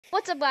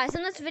What's up, guys?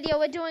 In this video,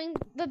 we're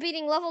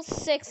beating level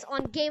 6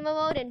 on gamer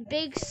mode and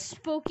big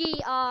spooky.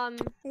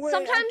 Wait,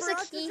 sometimes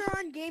the key.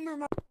 on gamer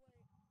mode.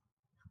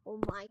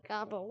 Oh my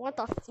god, but what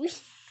the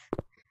f?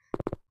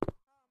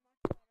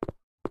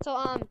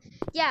 So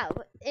yeah,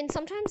 and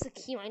sometimes the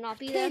key might not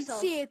be there. Can't So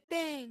see a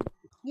thing.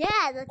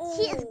 yeah, the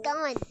key is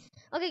gone.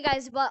 Okay,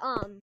 guys, but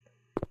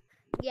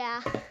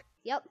yeah,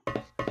 yep.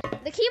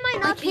 The key might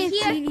not be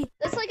here.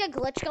 There's like a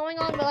glitch going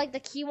on, but like the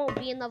key won't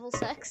be in level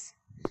 6.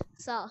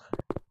 So.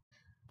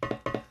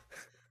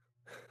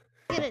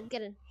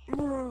 Get in.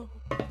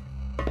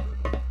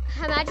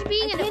 Imagine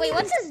being in it. Wait,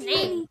 what's his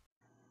name?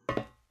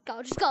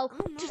 Just go.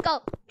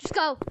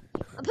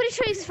 I'm pretty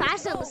sure he's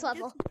faster on this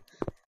level.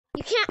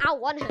 You can't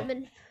outrun him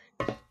and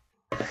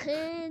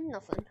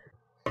nothing.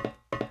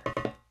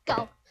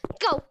 Go.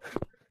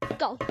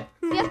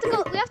 We have to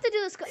go. We have to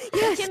do this.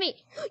 Yes. Jimmy.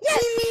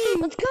 Yes.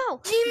 Jimmy. Let's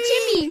go.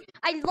 Jimmy.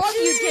 I love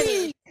you,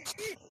 Jimmy.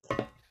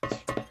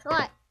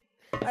 Alright,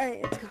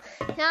 let's go.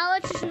 now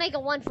let's just make a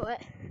one for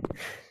it.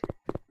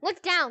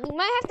 Look down. You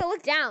might have to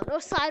look down or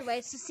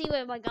sideways to see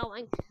where we're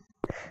going.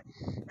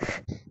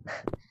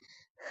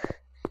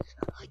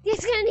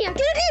 Yes, get in here. Get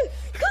in here.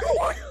 Go.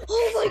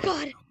 Oh my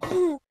god.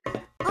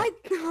 I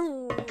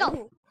go.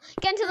 Go.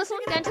 Get into this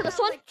one. Get into this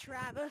one. Like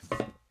Travis.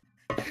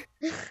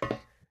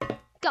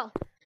 Go.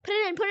 Put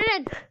it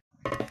in.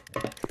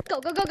 Go.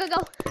 Go.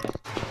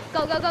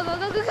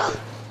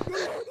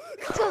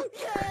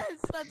 Yes,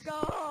 let's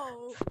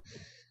go.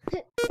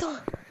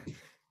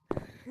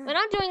 We're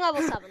not doing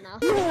level 7 though.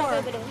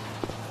 More. Doing.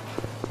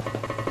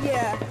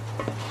 Yeah.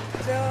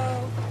 So.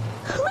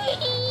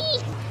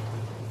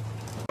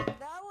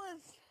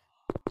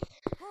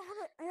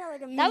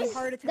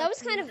 That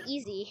was kind of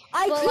easy.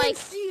 I but, can't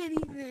see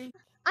anything.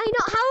 I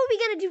know. How are we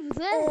gonna do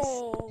this?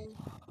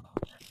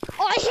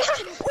 Oh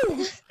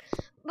yeah.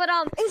 But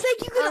it's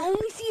like you can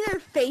only see their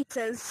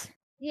faces.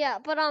 Yeah,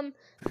 but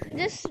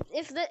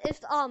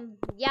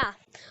yeah,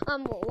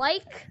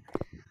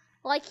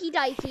 likey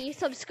dikey,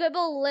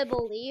 subscribble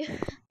libely,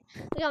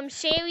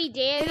 Sherry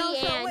Dairy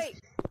and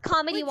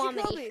Comedy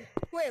Womedy.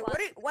 Wait,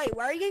 why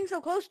are you getting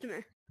so close to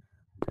me?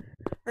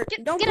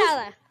 Get out of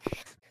there.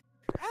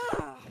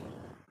 Ah.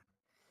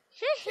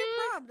 What's your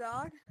problem,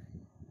 dog?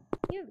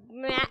 You're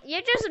mad.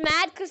 You're just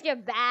mad because you're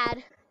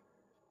bad.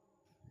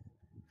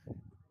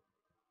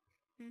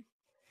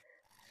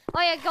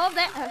 Oh yeah, go up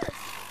there.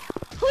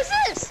 Who's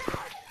this?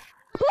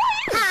 Who are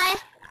you? Hi.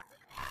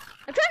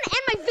 I'm trying to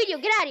end my video.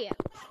 Get out of here.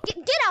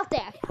 Get out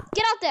there.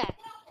 Get out there.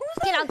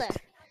 Get out there.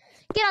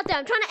 Get out there.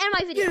 I'm trying to end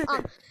my video.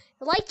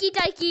 Likey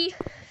dikey,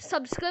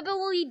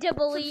 subscribbly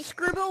dibbly,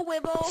 Scribble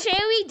wibble,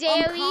 Cherry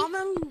Dairy, and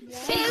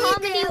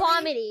Comedy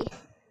Womedy.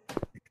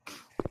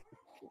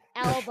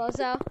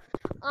 Bozo.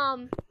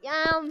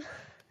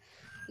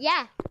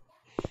 Yeah.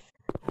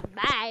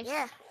 Bye.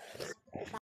 Yeah.